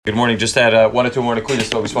Good morning. Just had one or two more nekudas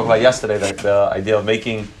to what we spoke about yesterday, the idea of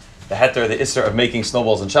making the heter, the isser of making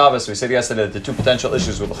snowballs on Shabbos. We said yesterday that the two potential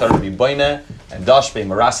issues would be boine and dash, being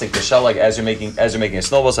marasik, the as you're making a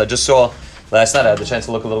snowball. So I just saw last night, I had the chance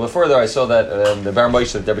to look a little bit further. I saw that the Bar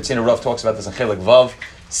Moshe, the Rebbetzina Rav, talks about this in Chelik Vav,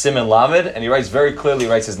 Simen Lamed, and he writes very clearly,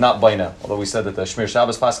 it's not boine. Although we said that the Shmir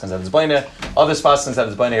Shabbos paskins that it's boine, others paskins that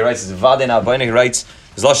it's boine. He writes it's vadena boine. He writes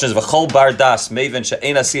his lashon is v'chol bar das maven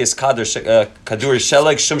she'ena siyas kadur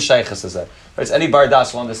sheleg shum shaychus is that. Right? Any bar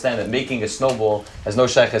das will understand that making a snowball has no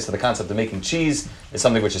shaychus to the concept of making cheese. It's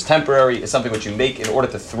something which is temporary. It's something which you make in order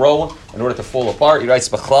to throw, in order to fall apart. He writes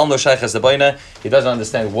b'chlal no shaychus debayna. He doesn't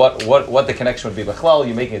understand what the connection would be b'chlal.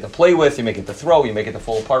 You're making it to play with. You make it to throw. You make it to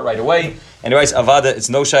fall apart right away. And he writes avada. It's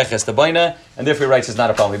no shaychus debayna, and therefore he writes it's not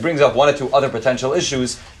a problem. He brings up one or two other potential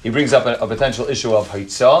issues. He brings up a potential issue of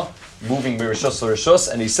haitzah, moving mirishus to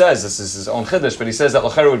rishus, and he says, this is his own chiddush, but he says that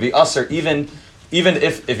l'chera would be usher even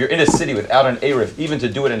if you're in a city without an Erev, even to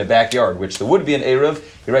do it in a backyard, which there would be an Erev.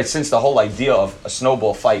 He writes, since the whole idea of a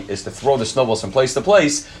snowball fight is to throw the snowballs from place to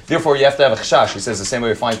place, therefore you have to have a chashash. He says the same way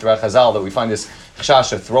we find throughout Chazal, that we find this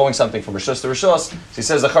chashash of throwing something from rishus to rishus. So he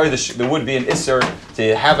says there would be an isser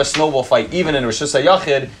to have a snowball fight even in rishus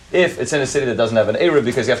hayachid if it's in a city that doesn't have an Erev,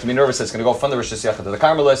 because you have to be nervous that it's going to go from the rishus hayachid to the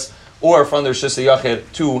Carmelis, or from the rishus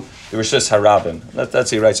hayachid to the rishus harabim. That's what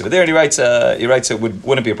he writes over there, and he writes it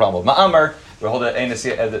wouldn't be a problem. Ma'amar, we hold that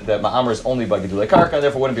ma'amar is only by gedulei karka, and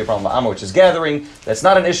therefore wouldn't be a problem. Ma'amar, which is gathering, that's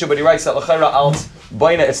not an issue. But he writes that l'chayra alt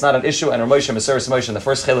baina, it's not an issue. And Ramosha Meseres Moshe, in the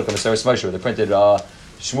first chiluk of Meseres Moshe, where they printed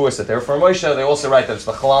shmuas that there for Ramosha, they also write that it's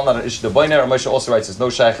b'chalal, not an issue. The baina, Ramosha also writes there's no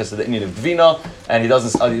shaychus to the Indian of Dvina, and he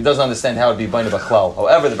doesn't understand how it would be baina b'chalal.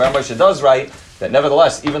 However, the Bar Moshe does write that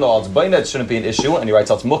nevertheless, even though it's baina, it shouldn't be an issue, and he writes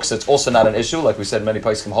out muksa, it's also not an issue. Like we said, many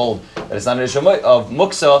poskim hold that it's not an issue of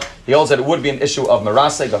muksa. He holds that it would be an issue of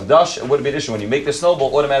maraseg, of dash. It would be an issue when you make the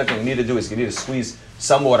snowball. Automatically, what you need to do is you need to squeeze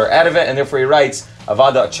some water out of it, and therefore he writes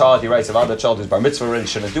avada a child. He writes avada a child who's bar mitzvah already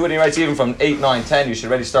shouldn't do it. He writes even from 8, 9, 10, you should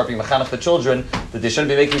already start being mechanech the children that they shouldn't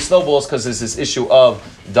be making snowballs because there's this issue of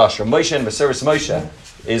dash. Moshe and Meseres Moshe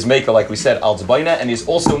is Mekel, like we said, al zbayna, and he's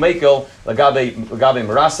also Mekel lagabe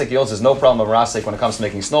marasik. He also has no problem with marasik when it comes to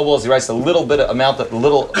making snowballs. He writes a little amount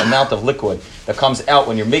of liquid that comes out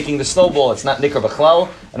when you're making the snowball. It's not nikar b'chlal,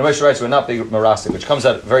 and Ramesh writes we're not big marasik, which comes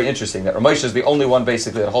out very interesting. That Ramesh is the only one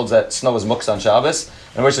basically that holds that snow is muksa on Shabbos,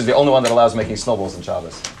 and Ramesh is the only one that allows making snowballs on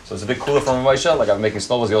Shabbos. So it's a big cooler from Ramesh. Like I'm making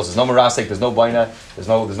snowballs. He also says no marasik, there's no baina, there's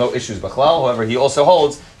no issues b'chlal. However, he also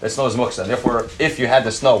holds that snow is muksa, and therefore, if you had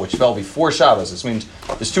the snow which fell before Shabbos, this means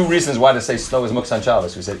there's two reasons why to say snow is muksa on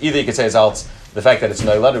Shabbos. We said either you could say it's alt the fact that it's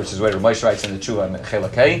noilad, which is what Ramesh writes in the Tshuva and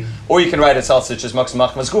Chelakei, or you can write it's alt such as muksa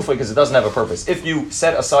machmas gufa because it doesn't have a purpose. If you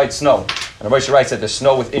set aside snow, and Ramesh writes that the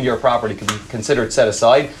snow within your property can be considered set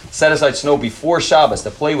aside snow before Shabbos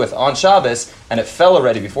to play with on Shabbos, and it fell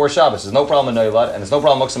already before Shabbos. There's no problem in noilad, and there's no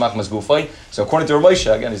problem muksa machmas gufa. So according to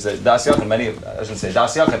Ramesh, again, he's a das yachid. Many, I shouldn't say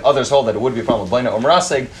das yachid. Others hold that it would be a problem with blina or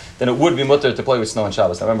maraseg. Then it would be mutter to play with snow on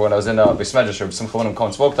Shabbos. I remember when I was in Beis Medrash, or Simcha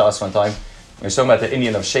Cohen spoke to us one time. He was talking about the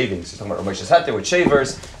Indian of shavings. He's talking about Ramesh's heter with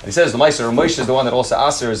shavers, and he says the Meiser Ramesh is the one that also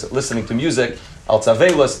asers listening to music. Al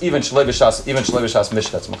tzavelos, even shlei b'shas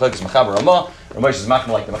mishtats. Mechlekes mechaber Ramah. Ramesh is machna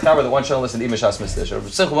like the mechaber. The one shouldn't listen to even shas mishtas.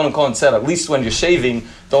 Simcha Cohen said at least when you're shaving,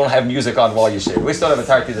 don't have music on while you shave. At least don't have a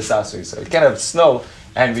tarti desasri. So you can't have snow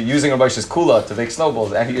and be using Ramesh's kula to make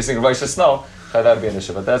snowballs and using Ramesh's snow. That would be an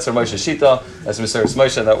issue, but that's Ramesh's shita. That's Meseres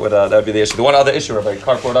Moshe. That would be the issue. The one other issue Rabbi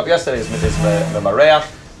Karp brought up yesterday is the mareach,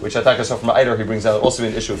 which I take us from Eider, he brings out also be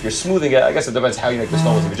an issue. If you're smoothing it, I guess it depends how you make the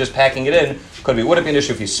snowballs. If you're just packing it in, would it be an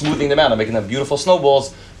issue if you're smoothing them out and making them beautiful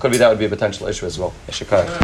snowballs? That would be a potential issue as well.